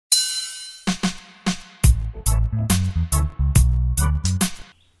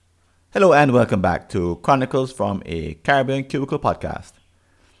Hello and welcome back to Chronicles from a Caribbean Cubicle podcast.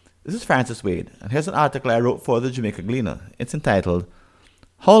 This is Francis Wade, and here's an article I wrote for the Jamaica Gleaner. It's entitled,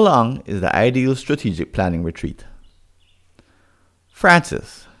 How Long is the Ideal Strategic Planning Retreat?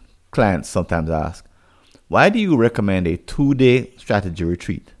 Francis, clients sometimes ask, why do you recommend a 2-day strategy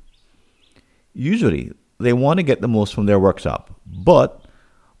retreat? Usually, they want to get the most from their workshop, but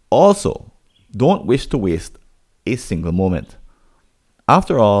also don't wish to waste a single moment.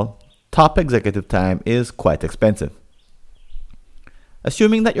 After all, top executive time is quite expensive.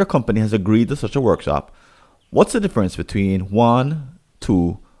 Assuming that your company has agreed to such a workshop, what's the difference between 1,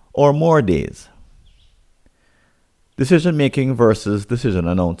 2, or more days? Decision making versus decision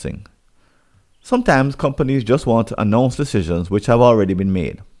announcing. Sometimes companies just want to announce decisions which have already been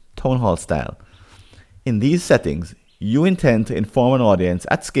made, town hall style. In these settings, you intend to inform an audience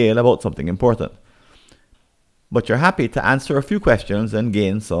at scale about something important, but you're happy to answer a few questions and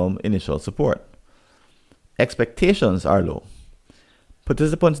gain some initial support. Expectations are low.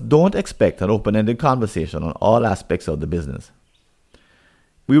 Participants don't expect an open-ended conversation on all aspects of the business.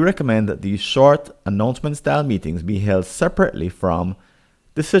 We recommend that these short announcement-style meetings be held separately from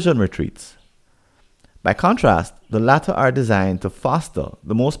decision retreats. By contrast, the latter are designed to foster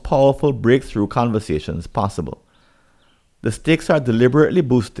the most powerful breakthrough conversations possible. The stakes are deliberately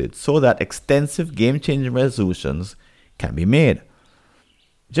boosted so that extensive game-changing resolutions can be made.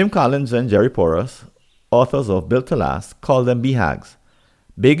 Jim Collins and Jerry Porras, authors of Built to Last, call them BHAGs,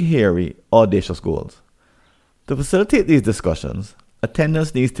 Big, Hairy, Audacious Goals. To facilitate these discussions,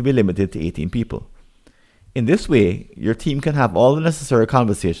 attendance needs to be limited to 18 people. In this way, your team can have all the necessary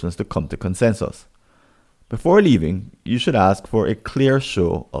conversations to come to consensus. Before leaving, you should ask for a clear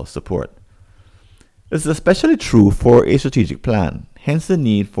show of support. This is especially true for a strategic plan, hence the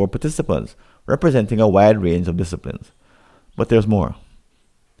need for participants representing a wide range of disciplines. But there's more.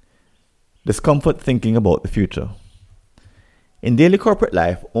 Discomfort thinking about the future. In daily corporate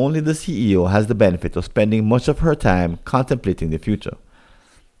life, only the CEO has the benefit of spending much of her time contemplating the future.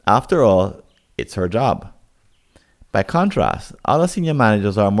 After all, it's her job. By contrast, other senior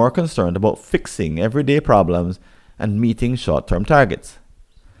managers are more concerned about fixing everyday problems and meeting short-term targets.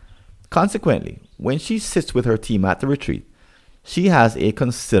 Consequently, when she sits with her team at the retreat, she has a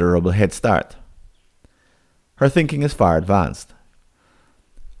considerable head start. Her thinking is far advanced.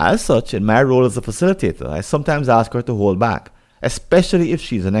 As such, in my role as a facilitator, I sometimes ask her to hold back, especially if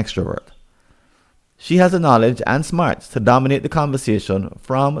she's an extrovert. She has the knowledge and smarts to dominate the conversation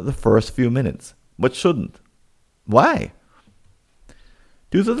from the first few minutes, but shouldn't. Why?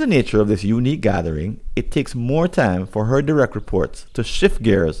 Due to the nature of this unique gathering, it takes more time for her direct reports to shift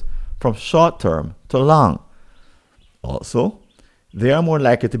gears from short-term to long. Also, they are more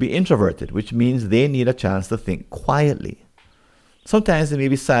likely to be introverted, which means they need a chance to think quietly. Sometimes they may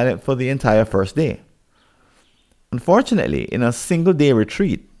be silent for the entire first day. Unfortunately, in a single-day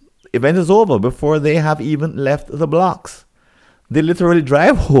retreat, the event is over before they have even left the blocks. They literally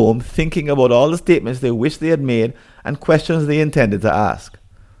drive home thinking about all the statements they wish they had made and questions they intended to ask.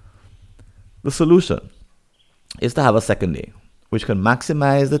 The solution is to have a second day, which can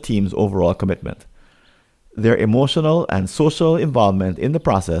maximize the team's overall commitment. Their emotional and social involvement in the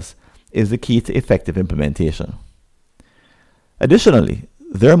process is the key to effective implementation. Additionally,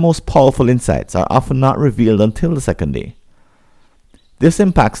 their most powerful insights are often not revealed until the second day. This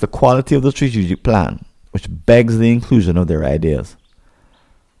impacts the quality of the strategic plan, which begs the inclusion of their ideas.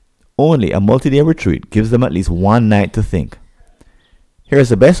 Only a multi-day retreat gives them at least one night to think. Here's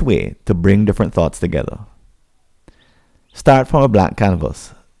the best way to bring different thoughts together. Start from a blank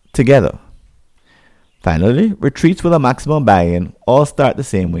canvas, together. Finally, retreats with a maximum buy-in all start the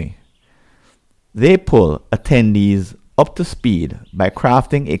same way. They pull attendees up to speed by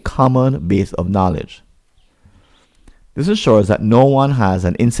crafting a common base of knowledge. This ensures that no one has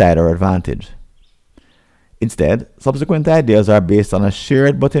an insider advantage. Instead, subsequent ideas are based on a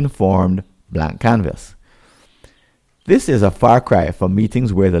shared but informed blank canvas. This is a far cry from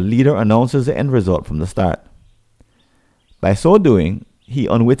meetings where the leader announces the end result from the start. By so doing, he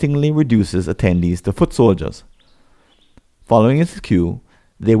unwittingly reduces attendees to foot soldiers. Following his cue,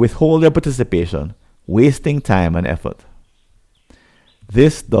 they withhold their participation, wasting time and effort.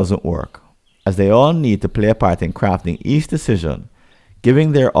 This doesn't work, as they all need to play a part in crafting each decision,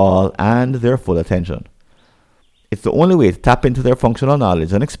 giving their all and their full attention. It's the only way to tap into their functional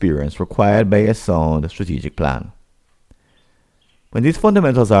knowledge and experience required by a sound strategic plan. When these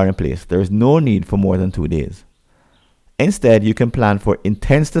fundamentals are in place, there is no need for more than 2 days. Instead, you can plan for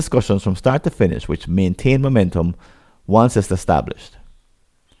intense discussions from start to finish, which maintain momentum once it's established.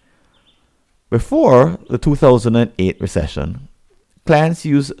 Before the 2008 recession, clients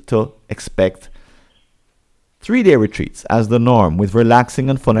used to expect 3-day retreats as the norm, with relaxing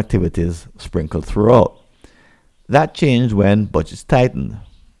and fun activities sprinkled throughout. That changed when budgets tightened,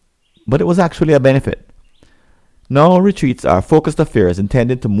 but it was actually a benefit. Now retreats are focused affairs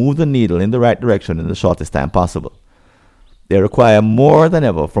intended to move the needle in the right direction in the shortest time possible. They require more than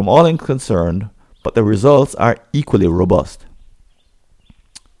ever from all concerned, but the results are equally robust.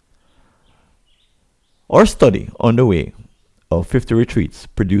 Our study underway of 50 retreats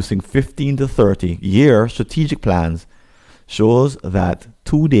producing 15 to 30 year strategic plans shows that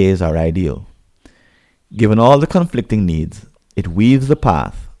 2 days are ideal. Given all the conflicting needs, it weaves the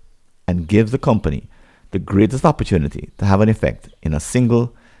path and gives the company the greatest opportunity to have an effect in a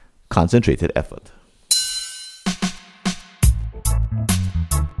single, concentrated effort.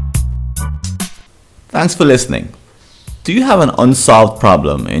 Thanks for listening. Do you have an unsolved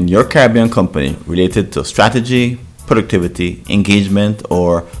problem in your Caribbean company related to strategy, productivity, engagement,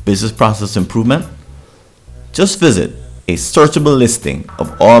 or business process improvement? Just visit a searchable listing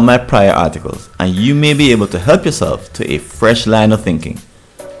of all my prior articles and you may be able to help yourself to a fresh line of thinking.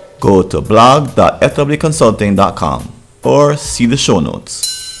 Go to blog.fwconsulting.com or see the show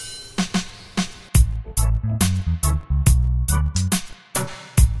notes.